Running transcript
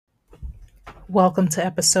Welcome to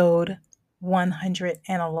episode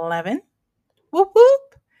 111. Whoop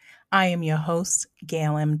whoop. I am your host,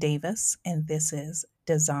 Gail M. Davis, and this is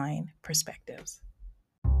Design Perspectives.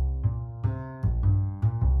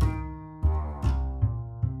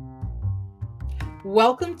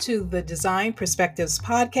 Welcome to the Design Perspectives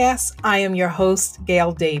podcast. I am your host,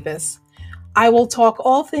 Gail Davis. I will talk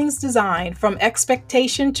all things design, from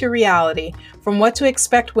expectation to reality, from what to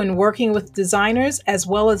expect when working with designers as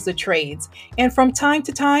well as the trades. And from time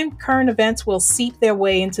to time, current events will seep their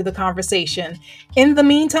way into the conversation. In the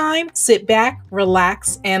meantime, sit back,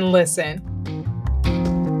 relax, and listen.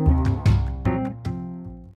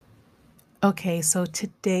 Okay, so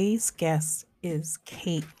today's guest is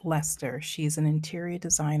Kate Lester. She's an interior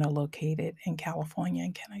designer located in California.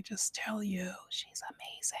 And can I just tell you, she's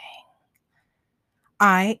amazing.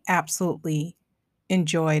 I absolutely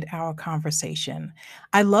enjoyed our conversation.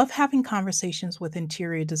 I love having conversations with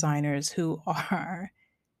interior designers who are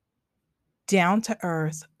down to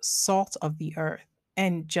earth, salt of the earth,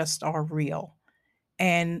 and just are real.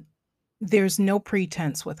 And there's no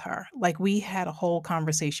pretense with her. Like, we had a whole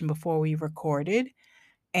conversation before we recorded,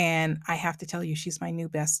 and I have to tell you, she's my new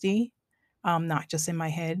bestie, not just in my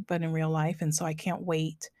head, but in real life. And so I can't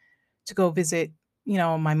wait to go visit,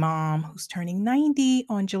 my mom, who's turning 90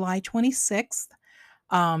 on July 26th,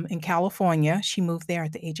 in California. She moved there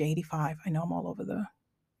at the age of 85. I know I'm all over the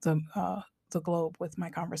uh, the globe with my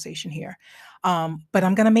conversation here, but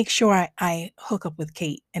I'm gonna make sure I hook up with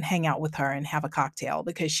Kate and hang out with her and have a cocktail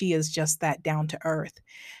because she is just that down to earth,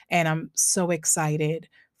 and I'm so excited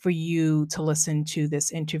for you to listen to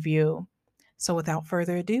this interview. So without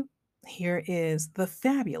further ado, here is the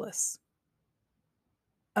fabulous,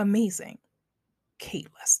 amazing Kate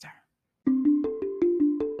Lester.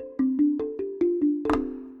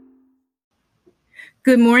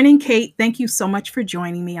 Good morning, Kate. Thank you so much for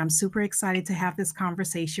joining me. I'm super excited to have this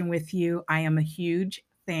conversation with you. I am a huge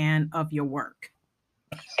fan of your work.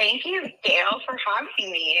 Thank you, Gail, for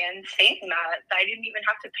having me and saying that. I didn't even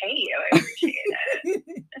have to pay you. I appreciate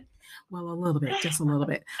it. Well, a little bit, just a little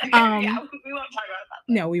bit. Yeah, we won't talk about that.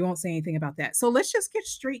 No, we won't say anything about that. So let's just get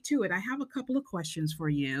straight to it. I have a couple of questions for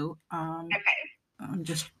you. Okay. I'm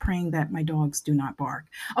just praying that my dogs do not bark.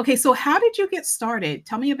 Okay, so how did you get started?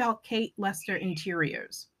 Tell me about Kate Lester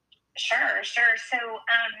Interiors. Sure. So,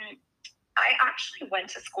 I actually went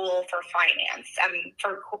to school for finance,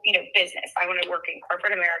 for business. I want to work in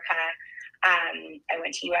corporate America. I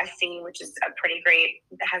went to USC, which is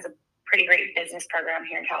has a pretty great business program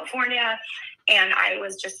here in California. And I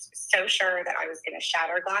was just so sure that I was going to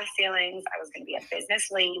shatter glass ceilings. I was going to be a business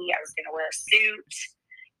lady. I was going to wear a suit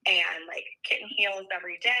and like kitten heels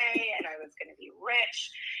every day. And I was going to be rich.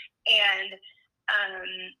 And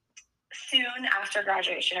soon after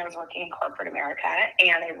graduation, I was working in corporate America,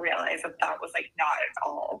 and I realized that was like not at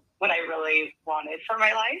all what I really wanted for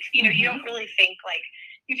my life. You don't really think, like,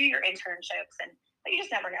 you do your internships but you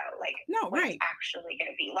just never know, like, what it's actually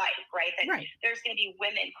going to be like, right? That there's going to be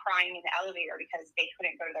women crying in the elevator because they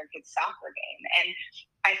couldn't go to their kid's soccer game. And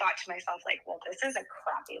I thought to myself, like, well, this is a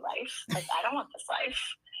crappy life. Like, I don't want this life,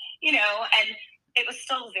 and it was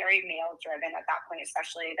still very male driven at that point,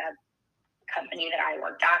 especially the company that I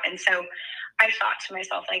worked at. And so I thought to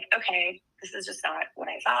myself, like, okay, this is just not what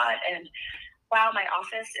I thought. And wow, my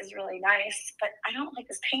office is really nice, but I don't like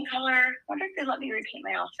this paint color. Wonder if they let me repaint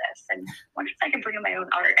my office, and wonder if I can bring in my own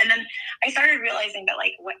art. And then I started realizing that,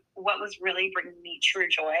 like, what was really bringing me true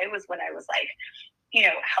joy was when I was like,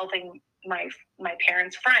 helping my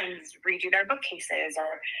parents' friends redo their bookcases,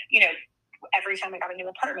 or, every time I got a new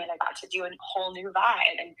apartment, I got to do a whole new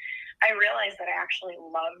vibe. And I realized that I actually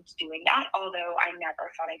loved doing that, although I never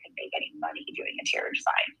thought I could make any money doing interior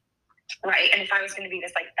design. Right. And if I was going to be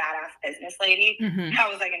this like badass business lady, how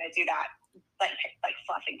was I going to do that? Like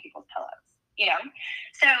fluffing people's pillows,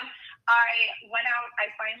 So I went out, I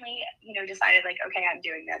finally, decided, like, okay, I'm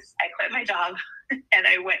doing this. I quit my job and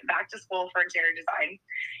I went back to school for interior design.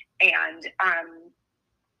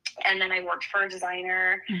 And then I worked for a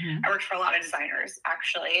designer. I worked for a lot of designers,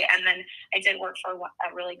 actually. And then I did work for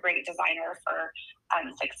a really great designer for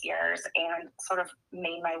 6 years, and sort of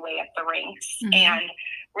made my way up the ranks and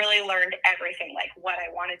really learned everything, like what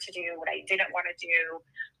I wanted to do, what I didn't want to do,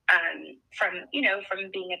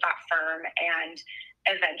 from being at that firm. And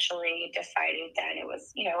eventually decided that it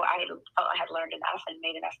was, I felt I had learned enough and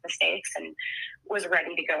made enough mistakes and was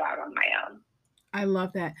ready to go out on my own. I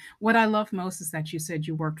love that. What I love most is that you said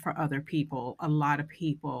you worked for other people. A lot of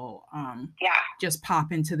people just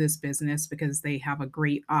pop into this business because they have a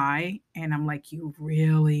great eye. And I'm like, you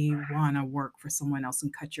really want to work for someone else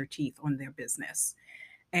and cut your teeth on their business.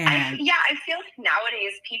 And I feel like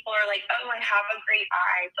nowadays people are like, oh, I have a great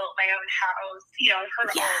eye, built my own house. I've heard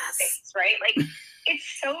all of the things, right? Like, it's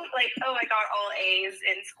so like, oh, I got all A's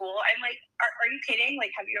in school. I'm like, are you kidding?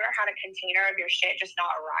 Like, have you ever had a container of your shit just not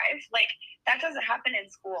arrive? Like, that doesn't happen in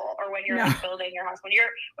school or when you're like building your house.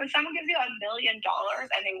 When someone gives you $1 million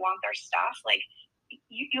and they want their stuff, like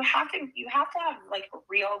you have to have like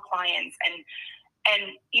real clients and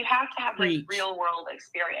you have to have like real world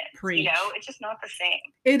experience. It's just not the same.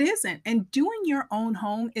 It isn't. And doing your own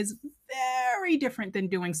home is very different than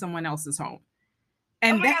doing someone else's home.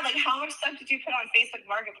 And oh my God, like how much stuff did you put on Facebook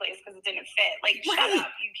Marketplace because it didn't fit? Like, shut up.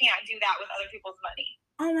 You can't do that with other people's money.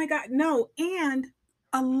 Oh my God, no. And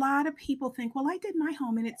a lot of people think, well, I did my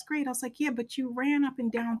home and it's great. I was like, yeah, but you ran up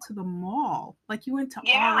and down to the mall. Like you went to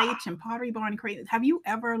RH and Pottery Barn. Have you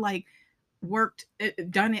ever like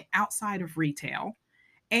done it outside of retail?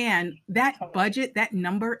 And that budget, that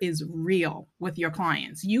number is real with your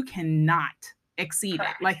clients. You cannot exceed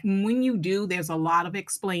it. Like when you do, there's a lot of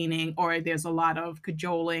explaining or there's a lot of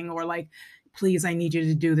cajoling or like, please, I need you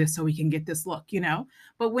to do this so we can get this look,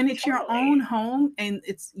 But when it's your own home and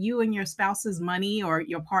it's you and your spouse's money or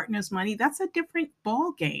your partner's money, that's a different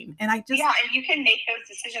ball game. And and you can make those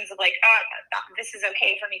decisions of like, this is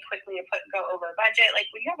okay for me quickly to go over budget. Like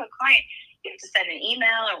when you have a client, you have to send an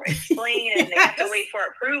email or explain and they have to wait for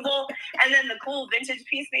approval. And then the cool vintage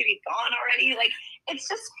piece may be gone already. Like it's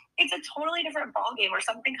a totally different ball game where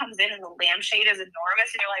something comes in and the lampshade is enormous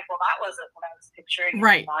and you're like, well, that wasn't what I was picturing in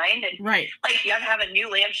my mind. And like you have to have a new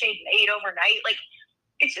lampshade made overnight. Like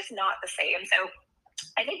it's just not the same. So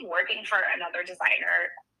I think working for another designer,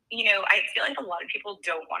 I feel like a lot of people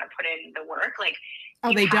don't want to put in the work. Like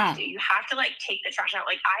they don't. You have to like take the trash out.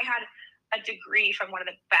 Like I had a degree from one of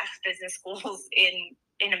the best business schools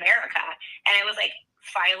in America. And I was like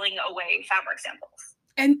filing away fabric samples.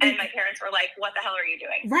 And my parents were like, what the hell are you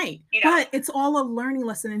doing? Right. But it's all a learning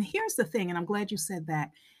lesson. And here's the thing, and I'm glad you said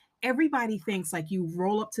that. Everybody thinks like you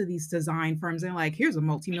roll up to these design firms and like, here's a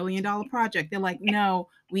multi-million-dollar project. They're like, no,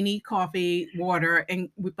 we need coffee, water. And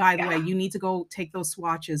by the way, you need to go take those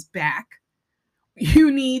swatches back.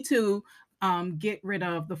 You need to get rid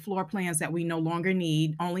of the floor plans that we no longer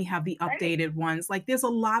need, only have the updated ones. Like there's a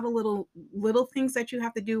lot of little things that you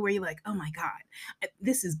have to do where you're like, oh my God,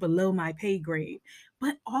 this is below my pay grade.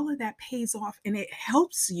 But all of that pays off and it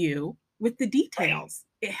helps you with the details.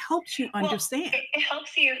 It helps you understand. It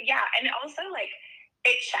helps you. Yeah. And also like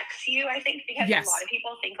it checks you, I think, because a lot of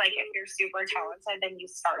people think like if you're super talented, then you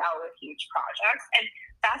start out with huge projects. And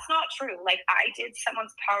that's not true. Like I did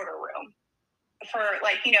someone's powder room for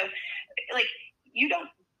like, like you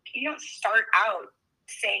don't start out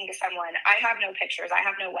saying to someone, I have no pictures, I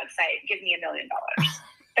have no website, give me $1 million.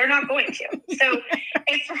 They're not going to. So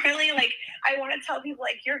it's really like, I want to tell people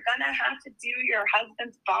like, you're going to have to do your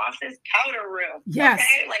husband's boss's powder room. Yes.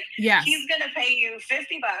 Okay. Like he's going to pay you $50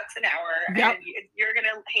 an hour and you're going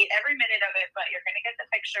to hate every minute of it, but you're going to get the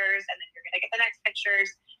pictures and then you're going to get the next pictures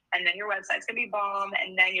and then your website's going to be bomb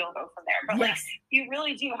and then you'll go from there. But like, you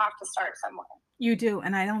really do have to start somewhere. You do.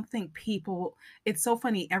 And I don't think it's so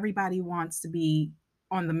funny. Everybody wants to be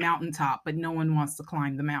on the mountaintop, but no one wants to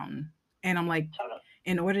climb the mountain. And I'm like,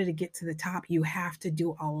 in order to get to the top, you have to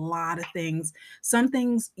do a lot of things. Some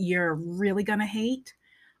things you're really going to hate.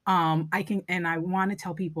 I want to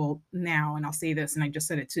tell people now, and I'll say this, and I just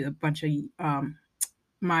said it to a bunch of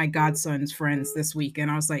my godson's friends this week. And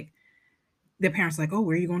I was like, their parents like, oh,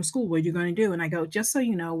 where are you going to school? What are you going to do? And I go, just so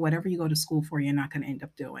you know, whatever you go to school for, you're not going to end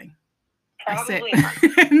up doing. Probably.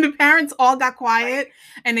 And the parents all got quiet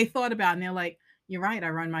and they thought about it and they're like, you're right. I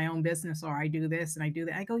run my own business or I do this and I do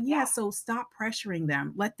that. I go, so stop pressuring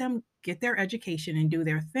them. Let them get their education and do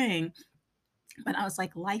their thing. But I was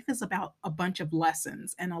like, life is about a bunch of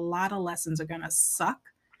lessons and a lot of lessons are going to suck.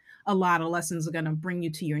 A lot of lessons are going to bring you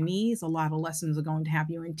to your knees. A lot of lessons are going to have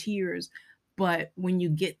you in tears. But when you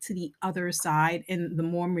get to the other side and the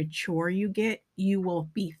more mature you get, you will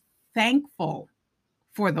be thankful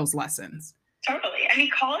for those lessons. Totally. I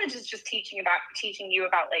mean, college is just teaching you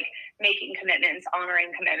about like making commitments,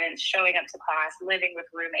 honoring commitments, showing up to class, living with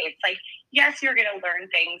roommates. Like, yes, you're going to learn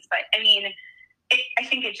things, but I mean, I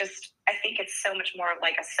think it's so much more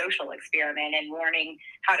like a social experiment and learning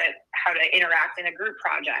how to interact in a group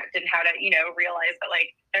project and how to, realize that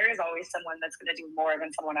like there is always someone that's going to do more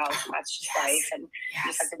than someone else. And that's just life and you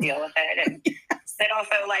just have to deal with it. And it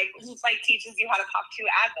also like teaches you how to pop 2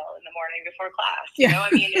 Advil in the morning before class.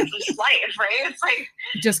 I mean, it's just life, right? It's like,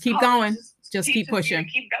 just keep going. Just keep pushing.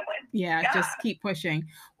 Keep going. Yeah, just keep pushing.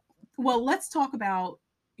 Well, let's talk about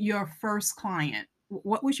your first client.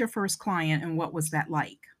 What was your first client and what was that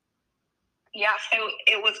like? Yeah, so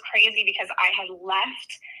it was crazy because I had, my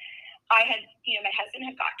husband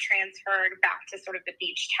had got transferred back to sort of the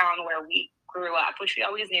beach town where we grew up, which we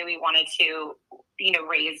always knew we wanted to,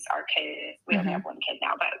 raise our kids. We only have one kid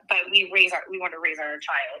now, but we wanted to raise our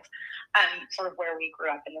child, sort of where we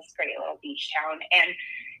grew up in this great little beach town. And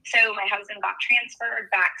so my husband got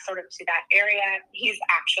transferred back sort of to that area. He's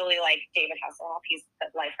actually like David Hasselhoff. He's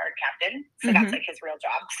the lifeguard captain. So that's like his real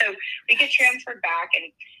job. So we get transferred back and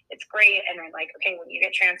it's great. And I'm like, okay, when you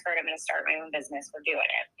get transferred, I'm going to start my own business. We're doing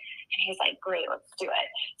it. And he's like, great, let's do it.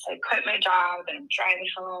 So I quit my job and I'm driving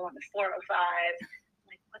home on the 405. I'm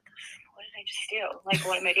like, what did I just do? Like,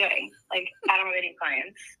 what am I doing? Like, I don't have any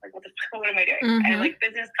clients. Like, what am I doing? I have like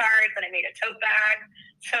business cards and I made a tote bag.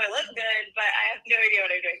 So it looked good, but I have no idea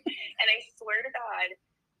what I'm doing. And I swear to God,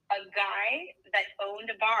 a guy that owned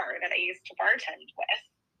a bar that I used to bartend with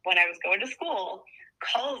when I was going to school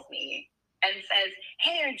calls me and says,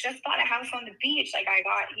 hey, I just bought a house on the beach. Like I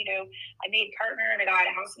got, I made partner and I got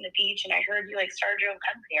a house on the beach and I heard you like started your own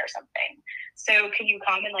company or something. So can you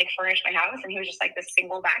come and like furnish my house? And he was just like this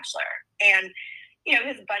single bachelor. And,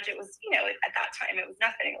 his budget was, at that time it was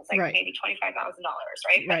nothing. It was like maybe $25,000,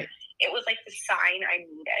 right? Right. But it was like the sign I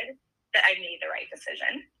needed that I made the right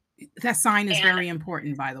decision. That sign is very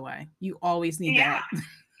important, by the way. You always need that.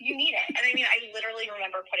 You need it. And I mean, I literally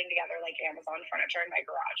remember putting together like Amazon furniture in my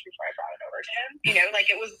garage before I brought it over to him. Like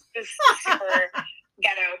it was this super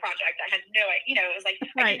ghetto project. I had no idea, it was like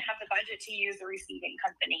I didn't have the budget to use the receiving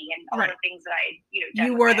company and all the things that I, done.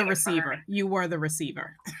 You were the receiver. You were the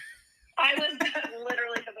receiver. I was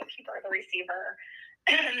literally the bookkeeper, the receiver.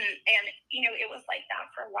 And, it was like that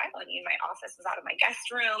for a while. I mean, my office was out of my guest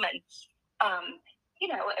room and,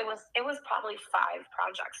 it was probably 5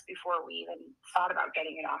 projects before we even thought about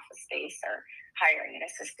getting an office space or hiring an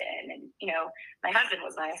assistant. And, my husband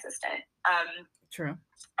was my assistant. True.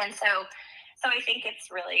 And so I think it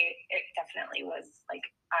definitely was like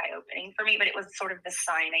eye-opening for me, but it was sort of the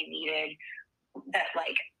sign I needed that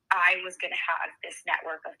like I was going to have this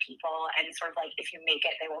network of people and sort of like, if you make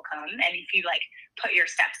it, they will come. And if you like put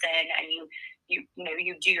your steps in and you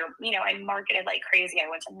do your, I marketed like crazy.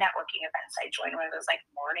 I went to networking events. I joined one of those like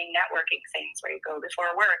morning networking things where you go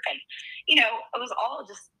before work. And, it was all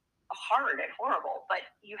just hard and horrible, but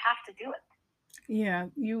you have to do it.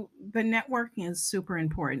 Yeah. The networking is super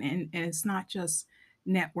important. And it's not just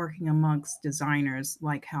networking amongst designers,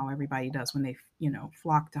 like how everybody does when they,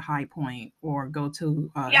 flock to High Point or go to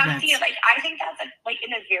events. Like I think that's like in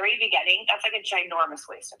the very beginning, that's like a ginormous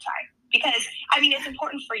waste of time because I mean it's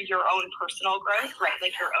important for your own personal growth, right?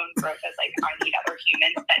 Like your own growth as like I need other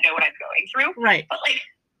humans that know what I'm going through, right? But like,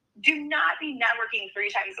 do not be networking 3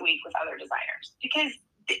 times a week with other designers because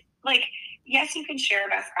like yes, you can share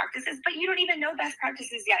best practices, but you don't even know best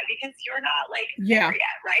practices yet because you're not like there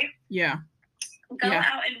yet, right? Yeah. Go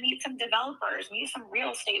out and meet some developers, meet some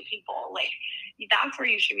real estate people. Like that's where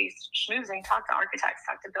you should be schmoozing. Talk to architects,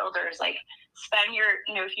 talk to builders. Like spend your,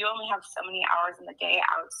 if you only have so many hours in the day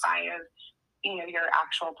outside of, your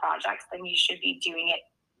actual projects, then you should be doing it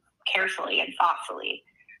carefully and thoughtfully,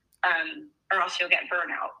 or else you'll get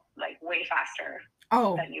burnout like way faster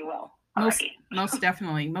than you will. Most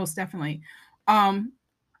definitely.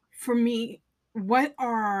 For me,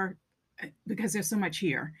 because there's so much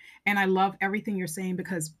here and I love everything you're saying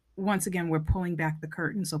because once again we're pulling back the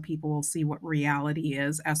curtain so people will see what reality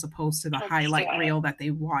is as opposed to the highlight reel that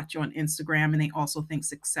they watch on Instagram, and they also think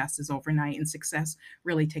success is overnight and success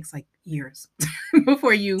really takes like years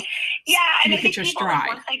before you and I think hit your people, stride.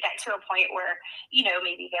 Once they get to a point where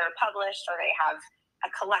maybe they're published or they have a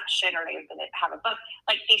collection or they have a book,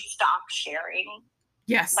 like they stop sharing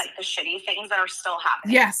like the shitty things that are still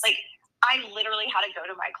happening. Like I literally had to go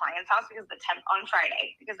to my client's house on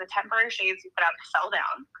Friday because the temporary shades we put up fell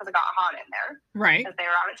down because it got hot in there. Right. Because they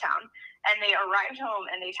were out of town. And they arrived home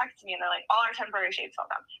and they texted me and they're like, all our temporary shades fell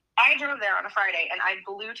down. I drove there on a Friday and I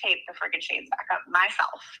blue taped the friggin' shades back up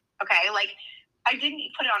myself. Okay. Like I didn't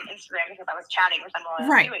put it on Instagram because I was chatting with them while I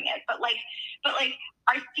was doing it. But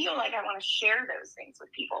I feel like I want to share those things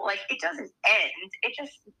with people. Like it doesn't end.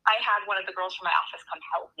 I had one of the girls from my office come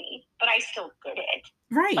help me, but I still did it.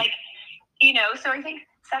 Right. Like, so I think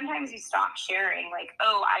sometimes you stop sharing like,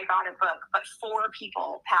 oh, I got a book, but 4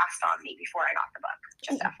 people passed on me before I got the book.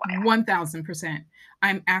 Just FYI. 1000%.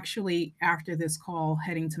 I'm actually, after this call,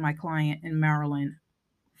 heading to my client in Maryland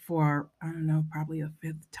for, I don't know, probably a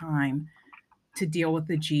 5th time to deal with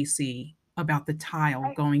the GC about the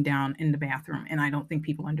tile going down in the bathroom. And I don't think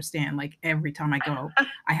people understand. Like every time I go,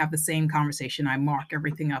 I have the same conversation. I mark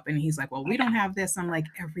everything up. And he's like, well, we don't have this. I'm like,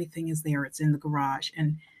 everything is there. It's in the garage.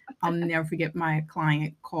 And I'll never forget, my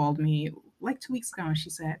client called me like 2 weeks ago and she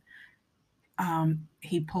said,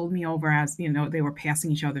 he pulled me over as, you know, they were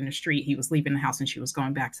passing each other in the street. He was leaving the house and she was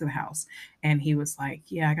going back to the house. And he was like,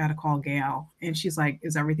 yeah, I got to call Gail. And she's like,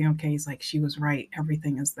 is everything okay? He's like, she was right.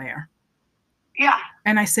 Everything is there. Yeah.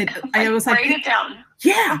 And I said, I was like, write it down.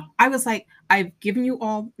 Yeah. I was like, I've given you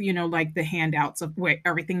all, you know, like the handouts of where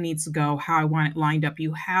everything needs to go, how I want it lined up.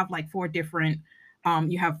 You have like 4 different,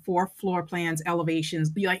 you have 4 floor plans,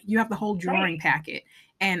 elevations, you have the whole drawing packet.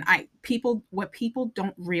 And what people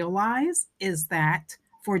don't realize is that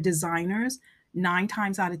for designers, 9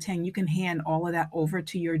 times out of 10, you can hand all of that over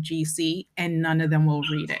to your GC and none of them will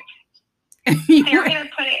read it. They're gonna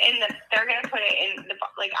put it in the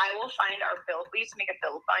like, I will find our bill. We used to make a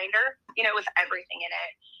bill binder, you know, with everything in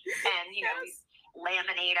it, and you know, we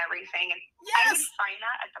laminate everything, and I would find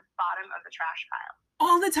that at the bottom of the trash pile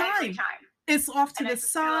all the time. Every time. It's off to the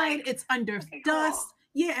side. Like, it's under dust. Cool.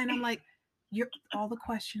 Yeah, and I'm like, all the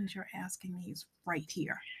questions you're asking me is right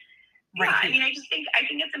here. Right here. I mean, I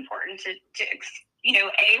think it's important to you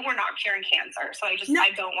know, we're not curing cancer, so I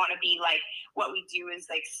don't want to be like, what we do is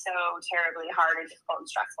like so terribly hard and difficult and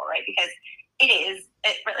stressful, right? Because it is,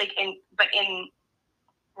 but in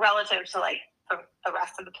relative to like the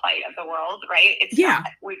rest of the plight of the world, right? It's not,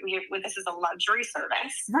 this is a luxury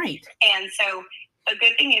service, right? And so the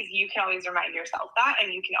good thing is you can always remind yourself that,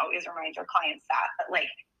 and you can always remind your clients that like,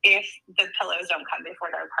 if the pillows don't come before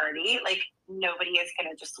their party, like nobody is going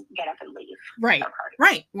to just get up and leave. Right.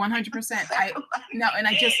 100%.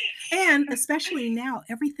 And especially now,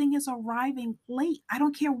 everything is arriving late. I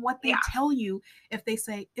don't care what they tell you. If they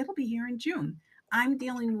say it'll be here in June, I'm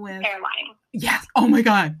dealing with airline. Yes. Oh my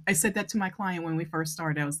God. I said that to my client when we first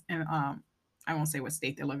started. I was in, I won't say what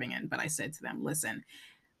state they're living in, but I said to them, listen,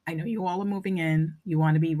 I know you all are moving in. You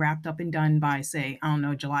want to be wrapped up and done by, say, I don't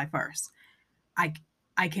know, July 1st.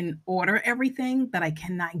 I can order everything, but I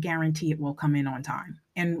cannot guarantee it will come in on time.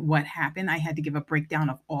 And what happened, I had to give a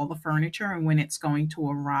breakdown of all the furniture and when it's going to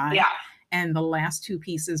arrive. Yeah. And the last 2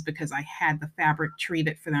 pieces, because I had the fabric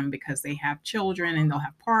treated for them because they have children and they'll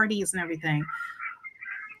have parties and everything,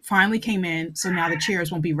 finally came in. So now the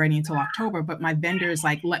chairs won't be ready until October. But my vendor is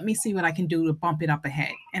like, let me see what I can do to bump it up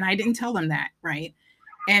ahead. And I didn't tell them that, right?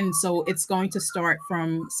 And so it's going to start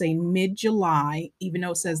from, say, mid-July, even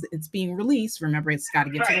though it says that it's being released. Remember, it's got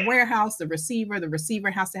to get to the warehouse, the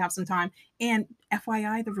receiver has to have some time. And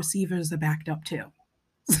FYI, the receivers are backed up too.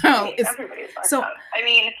 So everybody's backed up. I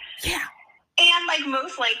mean, yeah. And like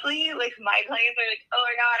most likely, like my clients are like, oh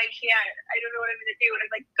my God, I don't know what I'm going to do. And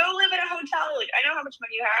I'm like, go live in a hotel. Like, I know how much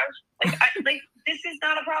money you have. Like, this is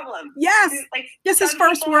not a problem. Yes. This is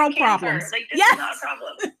first world problems. Like, this is not a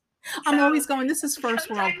problem. I'm always going, this is first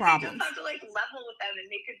world problems. You just have to like level with them and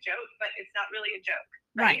make a joke, but it's not really a joke,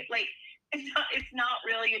 right? Like it's not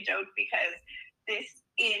really a joke, because this,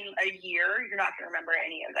 in a year, you're not going to remember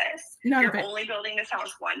any of this. You're only building this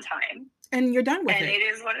house one time, and you're done with it. And it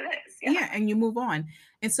is what it is. Yeah, and you move on.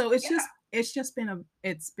 And so it's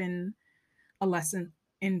been a lesson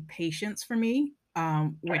in patience for me.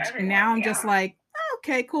 Which now I'm just like,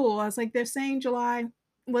 okay, cool. I was like, they're saying July.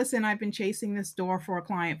 Listen, I've been chasing this door for a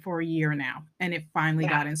client for a year now, and it finally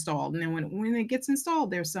got installed. And then when it gets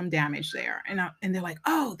installed, there's some damage there. And they're like,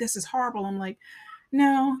 oh, this is horrible. I'm like,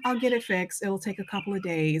 no, I'll get it fixed. It'll take a couple of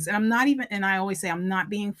days. And I'm not even, and I always say, I'm not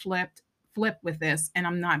being flip with this, and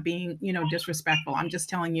I'm not being, disrespectful. I'm just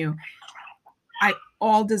telling you,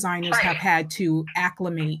 all designers have had to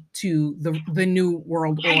acclimate to the new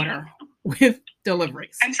world order with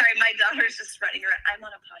deliveries. I'm sorry, my daughter's just running around. I'm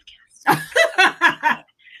on a podcast.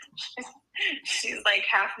 She's like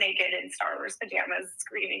half naked in Star Wars pajamas,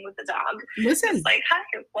 screaming with the dog. Listen, it's like, hi,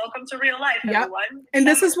 welcome to real life, everyone. And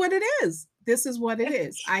this is what it is. This is what it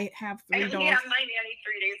is. I have 3 dogs. I have my nanny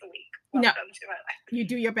 3 days a week. Welcome to my life. You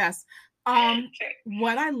do your best.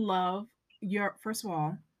 What I love, first of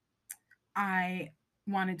all, I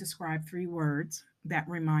want to describe 3 words that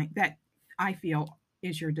I feel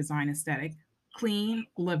is your design aesthetic: clean,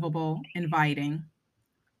 livable, inviting.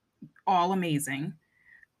 All amazing.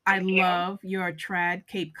 I love your trad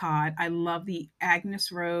Cape Cod. I love the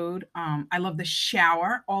Agnes Road. I love the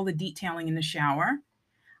shower, all the detailing in the shower.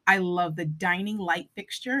 I love the dining light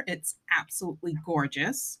fixture. It's absolutely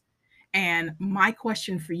gorgeous. And my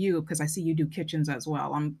question for you, because I see you do kitchens as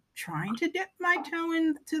well, I'm trying to dip my toe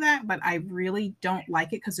into that, but I really don't like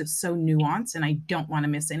it because it's so nuanced and I don't want to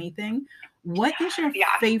miss anything. What is your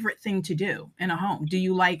favorite thing to do in a home? Do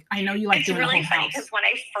you like, I know you like doing really a whole house. Because when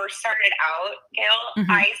I first started out, Gail,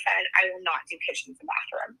 I said I will not do kitchens and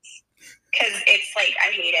bathrooms. Because it's like, I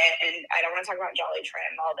hate it, and I don't want to talk about Jolly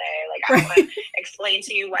Trim all day. Like, I want to explain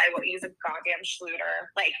to you why I won't use a goddamn Schluter.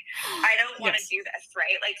 Like, I don't want to do this,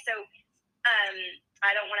 right? Like, so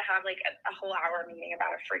I don't want to have like a whole hour meeting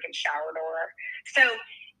about a freaking shower door. So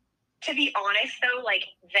to be honest though, like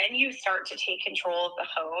then you start to take control of the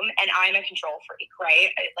home, and I'm a control freak, right?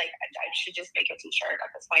 I should just make a t-shirt at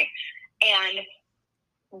this point. And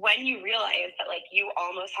when you realize that like you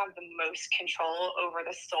almost have the most control over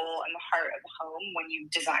the soul and the heart of the home when you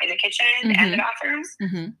design the kitchen and the bathrooms,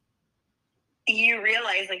 you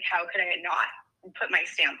realize like, how could I not put my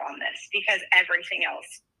stamp on this? Because everything else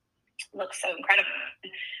looks so incredible.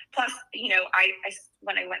 Plus, you know, I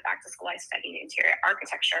when I went back to school, I studied interior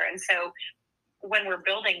architecture, and so when we're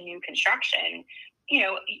building new construction, you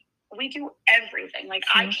know, we do everything. Like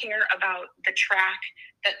I care about the track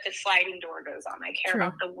that the sliding door goes on. I care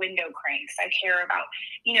about the window cranks. I care about,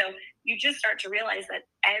 you know, you just start to realize that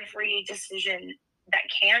every decision that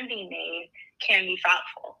can be made can be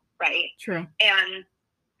thoughtful, right? True.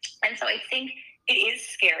 And so I think it is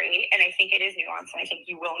scary, and I think it is nuanced, and I think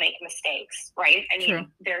you will make mistakes, right? I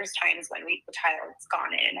mean, there's times when the tile's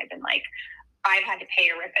gone in, and I've been like, I've had to pay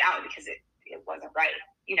to rip it out because it wasn't right,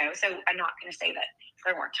 you know? So I'm not going to say that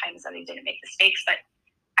there weren't times that I didn't make mistakes, but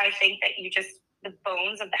I think that the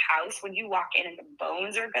bones of the house, when you walk in and the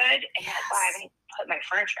bones are good, and you're like, wow, I haven't put my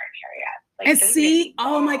furniture in here yet. Like, and see,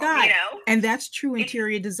 oh my God. You know? And that's true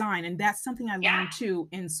interior design. And that's something I learned too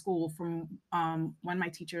in school from one of my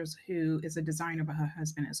teachers who is a designer, but her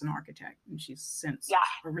husband is an architect, and she's since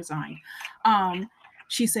resigned.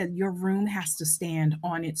 She said, your room has to stand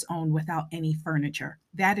on its own without any furniture.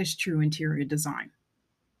 That is true interior design.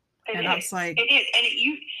 And I was like, it is. And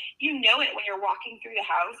you know it when you're walking through the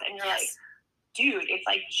house and you're like, dude, it's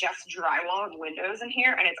like just drywall and windows in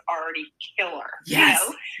here, and it's already killer. Yes. You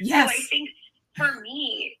know? Yes. So I think for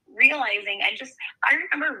me, realizing, and just, I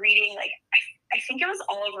remember reading, like, I think it was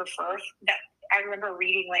Oliver Firth that I remember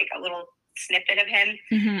reading like a little snippet of him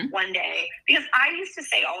one day, because I used to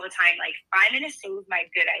say all the time, like, I'm going to save my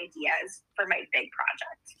good ideas for my big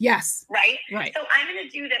project. Yes. Right? Right. So I'm going to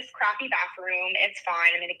do this crappy bathroom. It's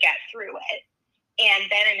fine. I'm going to get through it. And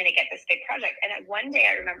then I'm going to get this big project. And one day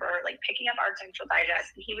I remember like picking up Architectural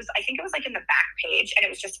Digest, and I think it was like in the back page, and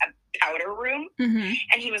it was just a powder room.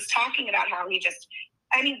 And he was talking about how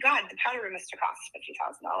I mean, God, the powder room must have cost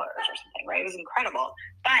 $50,000 or something, right? It was incredible.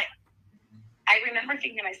 But I remember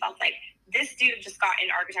thinking to myself, like, this dude just got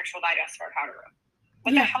in Architectural Digest for a powder room.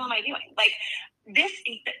 What the hell am I doing? Like, this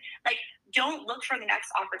is like, don't look for the next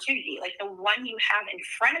opportunity. Like, the one you have in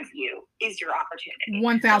front of you is your opportunity.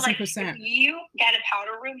 1,000%. So, like, if you get a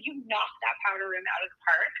powder room, you knock that powder room out of the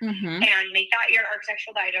park and make that your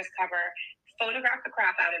Architectural Digest cover, photograph the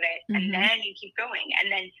crap out of it, and then you keep going. And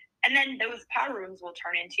then those powder rooms will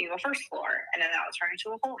turn into a first floor, and then that will turn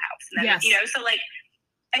into a whole house. And then, you know, so like,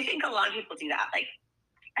 I think a lot of people do that. Like,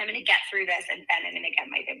 I'm going to get through this, and then I'm going to get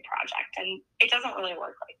my big project. And it doesn't really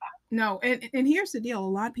work like that. No. And here's the deal. A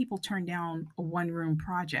lot of people turn down a one-room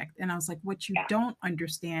project. And I was like, what you don't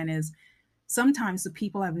understand is sometimes the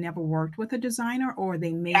people have never worked with a designer, or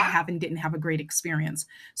they may have and didn't have a great experience.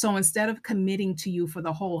 So instead of committing to you for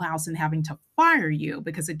the whole house and having to fire you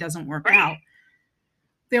because it doesn't work out,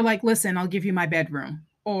 they're like, listen, I'll give you my bedroom,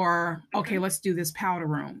 or, okay, let's do this powder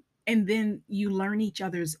room. And then you learn each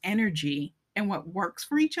other's energy and what works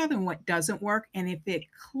for each other and what doesn't work. And if it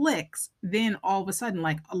clicks, then all of a sudden,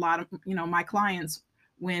 like a lot of, you know, my clients,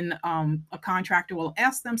 when a contractor will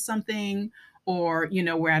ask them something, or, you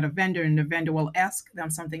know, we're at a vendor and the vendor will ask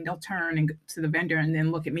them something, they'll turn and go to the vendor and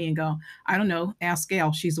then look at me and go, I don't know, ask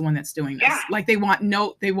Gail, she's the one that's doing this. Like, they want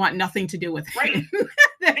nothing to do with it.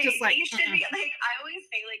 They're just like, you should be like, I always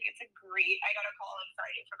say, like, it's a great, I got a call on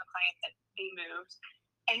Friday from a client that they moved,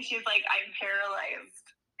 and she's like, I'm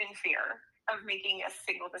paralyzed in fear of making a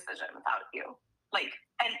single decision without you. Like,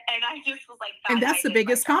 and I just was like, and that's the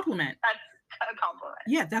biggest compliment. That's a compliment.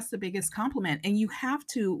 Yeah, that's the biggest compliment. And you have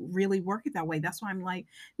to really work it that way. That's why I'm like,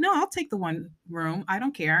 no, I'll take the one room. I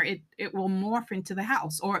don't care. It will morph into the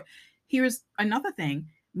house. Or here's another thing.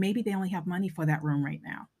 Maybe they only have money for that room right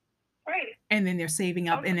now. Right. And then they're saving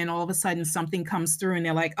up, and then all of a sudden something comes through and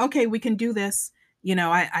they're like, okay, we can do this. You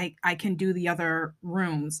know, I can do the other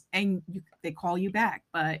rooms, and they call you back,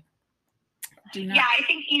 but do not. Yeah, I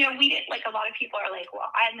think, you know, we did, like, a lot of people are like, well,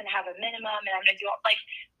 I'm going to have a minimum, and I'm going to do all, like,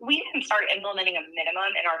 we didn't start implementing a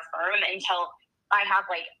minimum in our firm until I have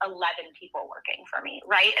like 11 people working for me,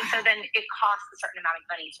 right? And so then it costs a certain amount of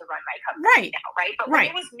money to run my company now, right? But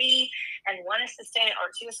when it was me and one assistant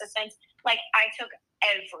or two assistants, like, I took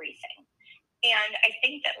everything. And I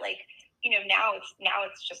think that, like, you know, now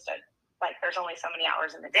it's just like, there's only so many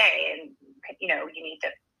hours in the day, and, you know, you need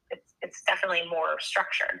to, it's definitely more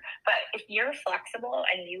structured. But if you're flexible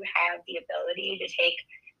and you have the ability to take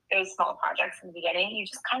those small projects in the beginning. You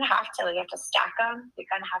just kind of have to, like, you have to stack them. You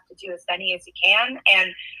kind of have to do as many as you can.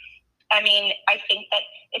 And I mean, I think that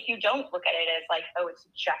if you don't look at it as like, oh, it's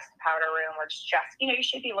just a powder room, or it's just, you know, you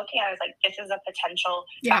should be looking at it as like, this is a potential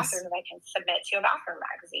bathroom that I can submit to a bathroom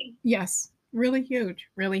magazine. Yes. Really huge.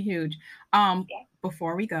 Really huge.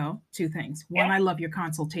 Before we go, two things. One, I love your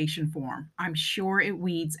consultation form. I'm sure it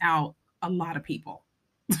weeds out a lot of people.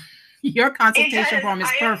 Your consultation form is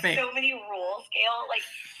perfect. I have so many rules, Gail. Like,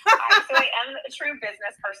 so I am a true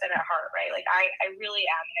business person at heart, right? Like, I really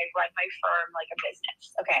am. I run my firm like a business,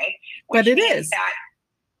 okay? But it is.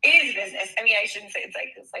 It is business. I mean, I shouldn't say it's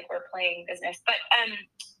like we're playing business, but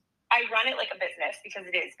I run it like a business because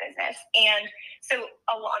it is business. And so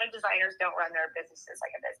a lot of designers don't run their businesses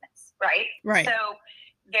like a business, right? Right. So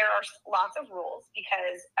there are lots of rules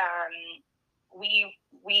because we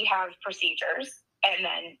have procedures. And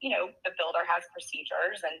then, you know, the builder has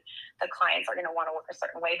procedures and the clients are going to want to work a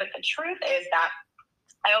certain way. But the truth is that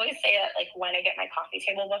I always say that, like, when I get my coffee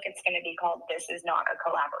table book, it's going to be called "This is not a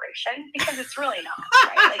collaboration," because it's really not,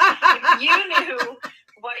 right? Like, if you knew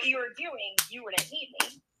what you were doing, you wouldn't need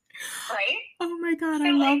me, right? Oh my God,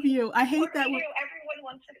 so, I love you. I hate that. Everyone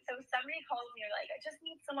wants it. So if somebody calls me, like, I just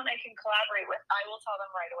need someone I can collaborate with, I will tell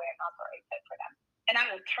them right away I'm not the right fit for them. And I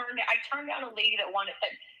turned down a lady that wanted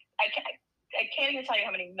that. I can't even tell you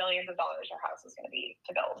how many millions of dollars her house was going to be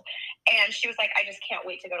to build. And she was like, I just can't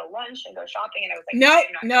wait to go to lunch and go shopping. And I was like,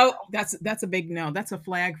 no, that's a big no. That's a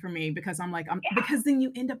flag for me, because I'm like, because then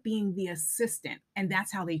you end up being the assistant, and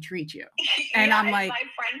that's how they treat you. And I'm like, my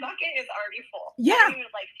friend bucket is already full. Yeah. I don't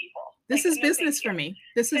even like people. This is business for me.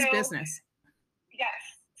 This is business. Yes.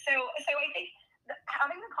 So I think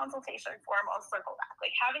having the consultation form, I'll circle back,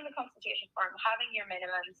 like having the consultation form, having your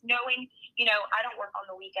minimums, knowing, you know, I don't work on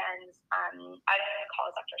the weekends. I don't have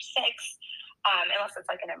calls after 6, unless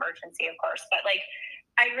it's like an emergency, of course. But like,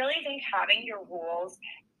 I really think having your rules,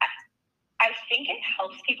 I think it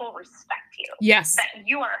helps people respect you. Yes. That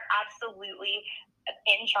you are absolutely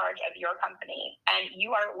in charge of your company, and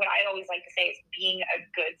you are, what I always like to say is, being a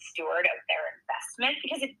good steward of their investment,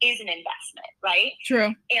 because it is an investment, right?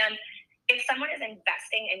 True. And if someone is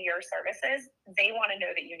investing in your services, they want to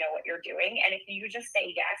know that you know what you're doing. And if you just say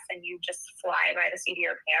yes and you just fly by the seat of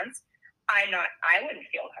your pants, I wouldn't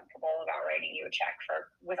feel comfortable about writing you a check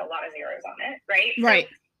with a lot of zeros on it, right? Right.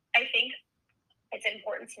 So I think it's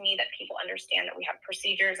important to me that people understand that we have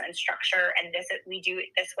procedures and structure, and we do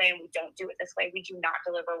it this way and we don't do it this way. We do not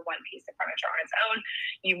deliver one piece of furniture on its own.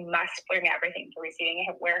 You must bring everything to receiving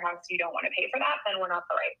a warehouse. You don't want to pay for that, then we're not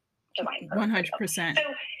the right design firm. 100%.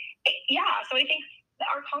 So I think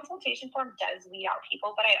our consultation form does weed out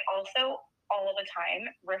people, but I also all the time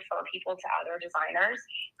refer people to other designers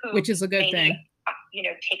who, which is a good thing, you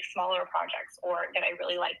know, take smaller projects or that I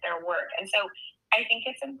really like their work. And so I think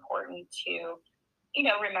it's important to, you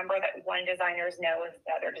know, remember that one designer's no is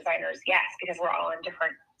the other designer's yes, because we're all in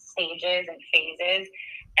different stages and phases.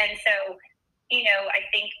 And so, you know, I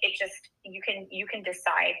think it just, you can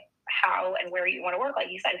decide how and where you want to work.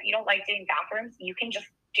 Like you said, if you don't like doing bathrooms, you can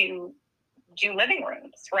just do living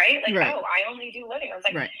rooms, right? Like, right. Oh, I only do living rooms.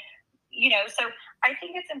 Like, right. You know, so I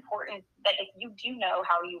think it's important that if you do know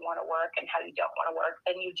how you want to work and how you don't want to work,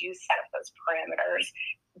 then you do set up those parameters,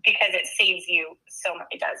 because it saves you so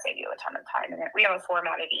much. It does save you a ton of time. And we have a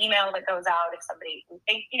formatted email that goes out if somebody, we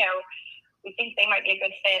think they might be a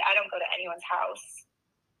good fit. I don't go to anyone's house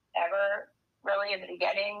ever, really, in the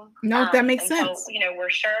beginning. No, that makes sense. You know,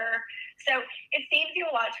 we're sure. So it saves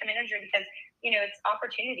you a lot of time and energy, because, you know, it's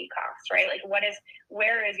opportunity cost, right? Like,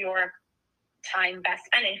 where is your time best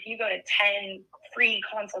spent? And if you go to 10 free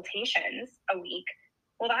consultations a week,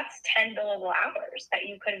 well, that's 10 billable hours that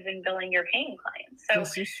you could have been billing your paying clients. So,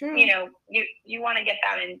 this is true. You know, you want to get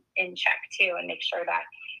that in check too, and make sure that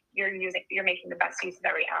you're making the best use of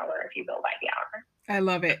every hour if you bill by the hour. I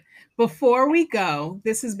love it. Before we go,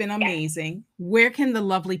 this has been amazing. Yeah. Where can the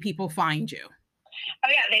lovely people find you? Oh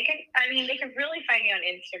yeah, they can really find me on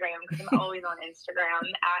Instagram, because I'm always on Instagram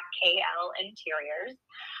at KL Interiors.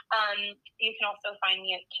 You can also find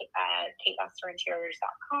me at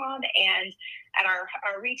KateLesterInteriors.com, and at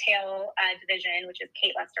our retail division, which is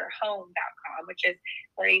KateLesterHome.com, which is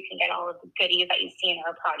where you can get all of the goodies that you see in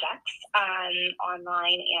our projects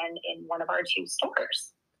online and in one of our 2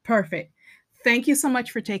 stores. Perfect. Thank you so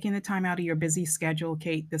much for taking the time out of your busy schedule,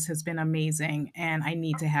 Kate. This has been amazing, and I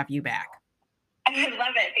need to have you back. I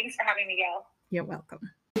love it. Thanks for having me, Gail. You're welcome.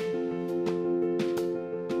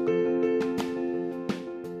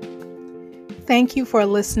 Thank you for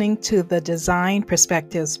listening to the Design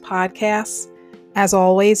Perspectives podcast. As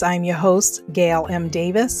always, I'm your host, Gail M.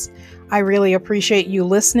 Davis. I really appreciate you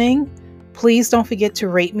listening. Please don't forget to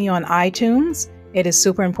rate me on iTunes. It is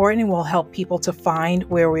super important and will help people to find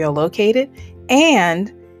where we are located.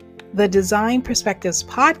 And the Design Perspectives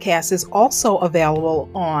podcast is also available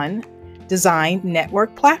on Design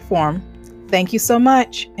Network platform. Thank you so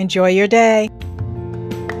much. Enjoy your day.